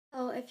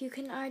if you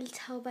can already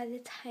tell by the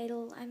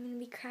title, I'm going to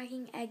be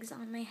cracking eggs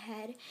on my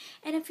head.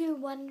 And if you're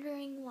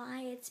wondering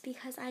why, it's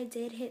because I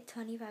did hit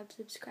 25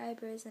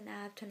 subscribers and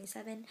I have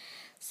 27.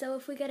 So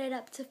if we get it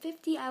up to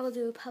 50, I will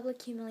do a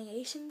public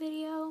humiliation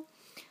video,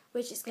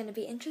 which is going to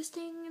be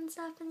interesting and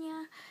stuff, and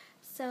yeah.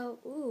 So,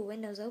 ooh,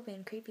 windows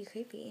open, creepy,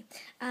 creepy.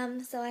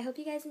 So I hope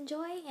you guys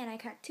enjoy, and I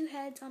cracked 2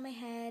 eggs on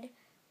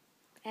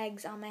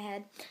my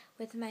head,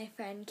 with my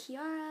friend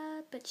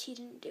Kiara, but she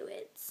didn't do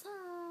it, so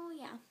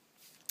yeah.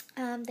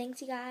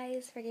 Thanks you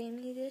guys for getting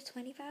me to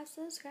 25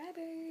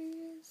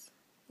 subscribers.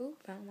 Ooh,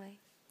 wrong way.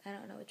 I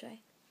don't know which way.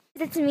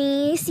 It's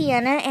me,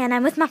 Sienna, and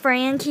I'm with my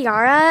friend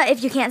Kiara,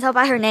 if you can't tell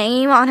by her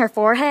name on her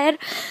forehead.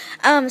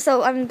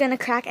 So I'm gonna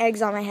crack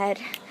eggs on my head,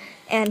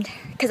 and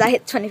because I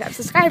hit 25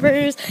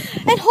 subscribers.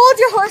 And hold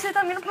your horses,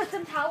 I'm gonna put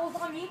some towels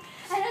on me,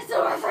 and it's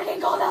super freaking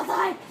cold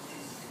outside.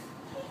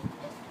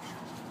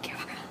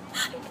 Kiara,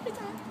 I'm gonna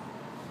die.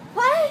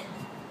 What?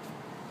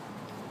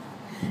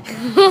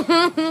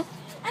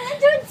 And I'm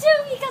doing 2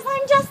 because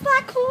I'm just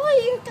that cool.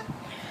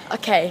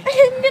 Okay.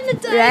 I'm gonna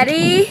die.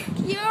 Ready?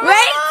 Kiara.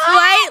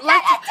 Wait.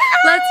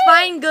 Let's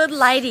find good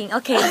lighting.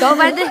 Okay, go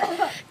by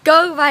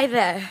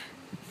there.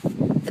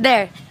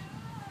 There.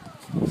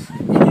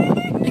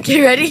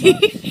 Okay, ready? Ew,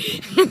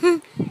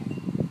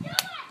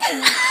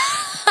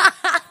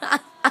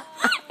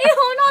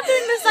 I'm not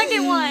doing the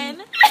second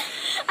one.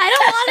 I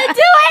don't want to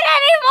do it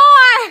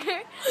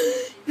anymore.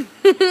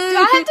 Do I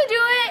have to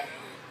do it?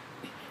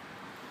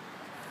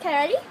 Okay,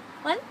 ready?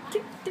 1,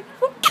 2, 3,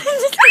 4.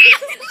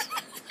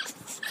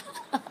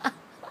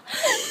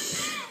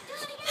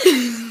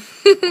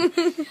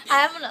 I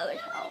have another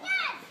towel.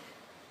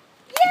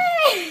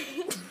 Yay!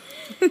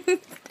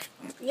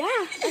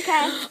 Yeah,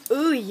 okay.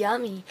 Ooh,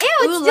 yummy. Ew,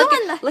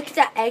 it's look at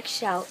that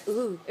eggshell.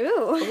 Ooh.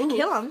 Ooh,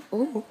 kill him.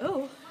 Ooh.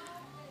 Ooh.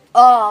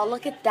 Oh,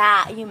 look at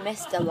that. You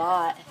missed a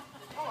lot.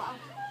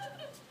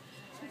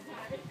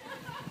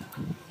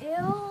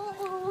 Ew.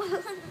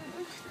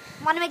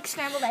 Want to make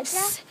scrambled eggs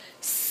now?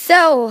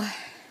 So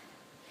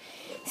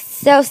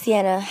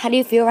Sienna, how do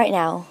you feel right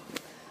now?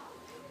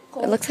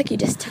 Cold. It looks like you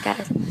just took out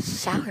a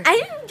shower. I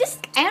didn't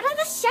just out of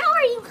the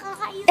shower, you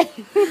guys.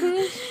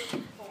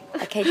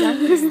 Okay,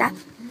 don't stop.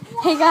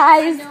 Hey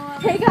guys.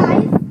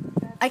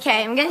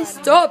 Okay, I'm gonna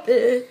stop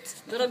it.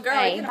 Little girl.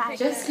 Hey,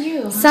 just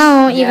you.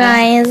 So, you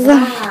guys.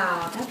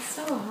 Wow, that's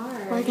so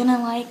hard. We're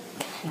gonna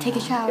take a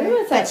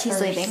shower, but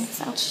she's leaving,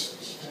 so.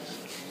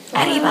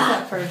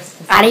 Arriba.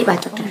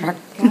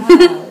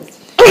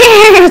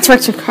 Let's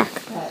work some crack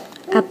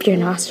up your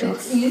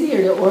nostrils. It's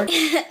easier to order.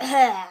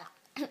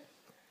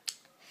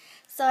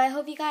 So I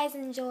hope you guys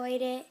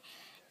enjoyed it.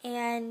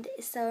 And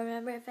so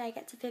remember, if I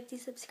get to 50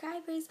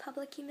 subscribers,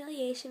 public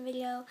humiliation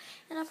video,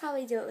 and I'll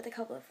probably do it with a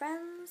couple of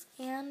friends,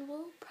 and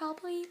we'll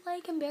probably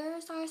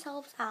embarrass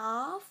ourselves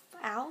out,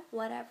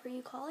 whatever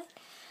you call it.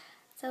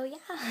 So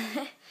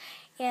yeah.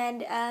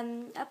 And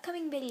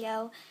upcoming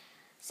video,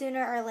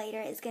 sooner or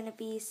later, is going to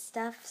be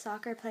stuff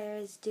soccer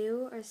players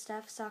do or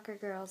stuff soccer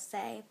girls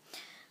say.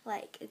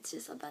 It's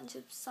just a bunch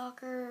of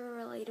soccer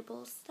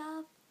relatable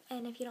stuff,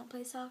 and if you don't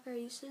play soccer,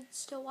 you should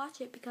still watch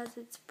it because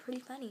it's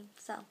pretty funny.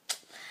 So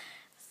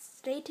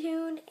stay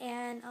tuned,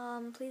 and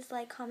please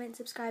like, comment,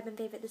 subscribe, and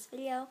favorite this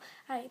video.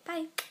 Alright,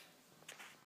 bye.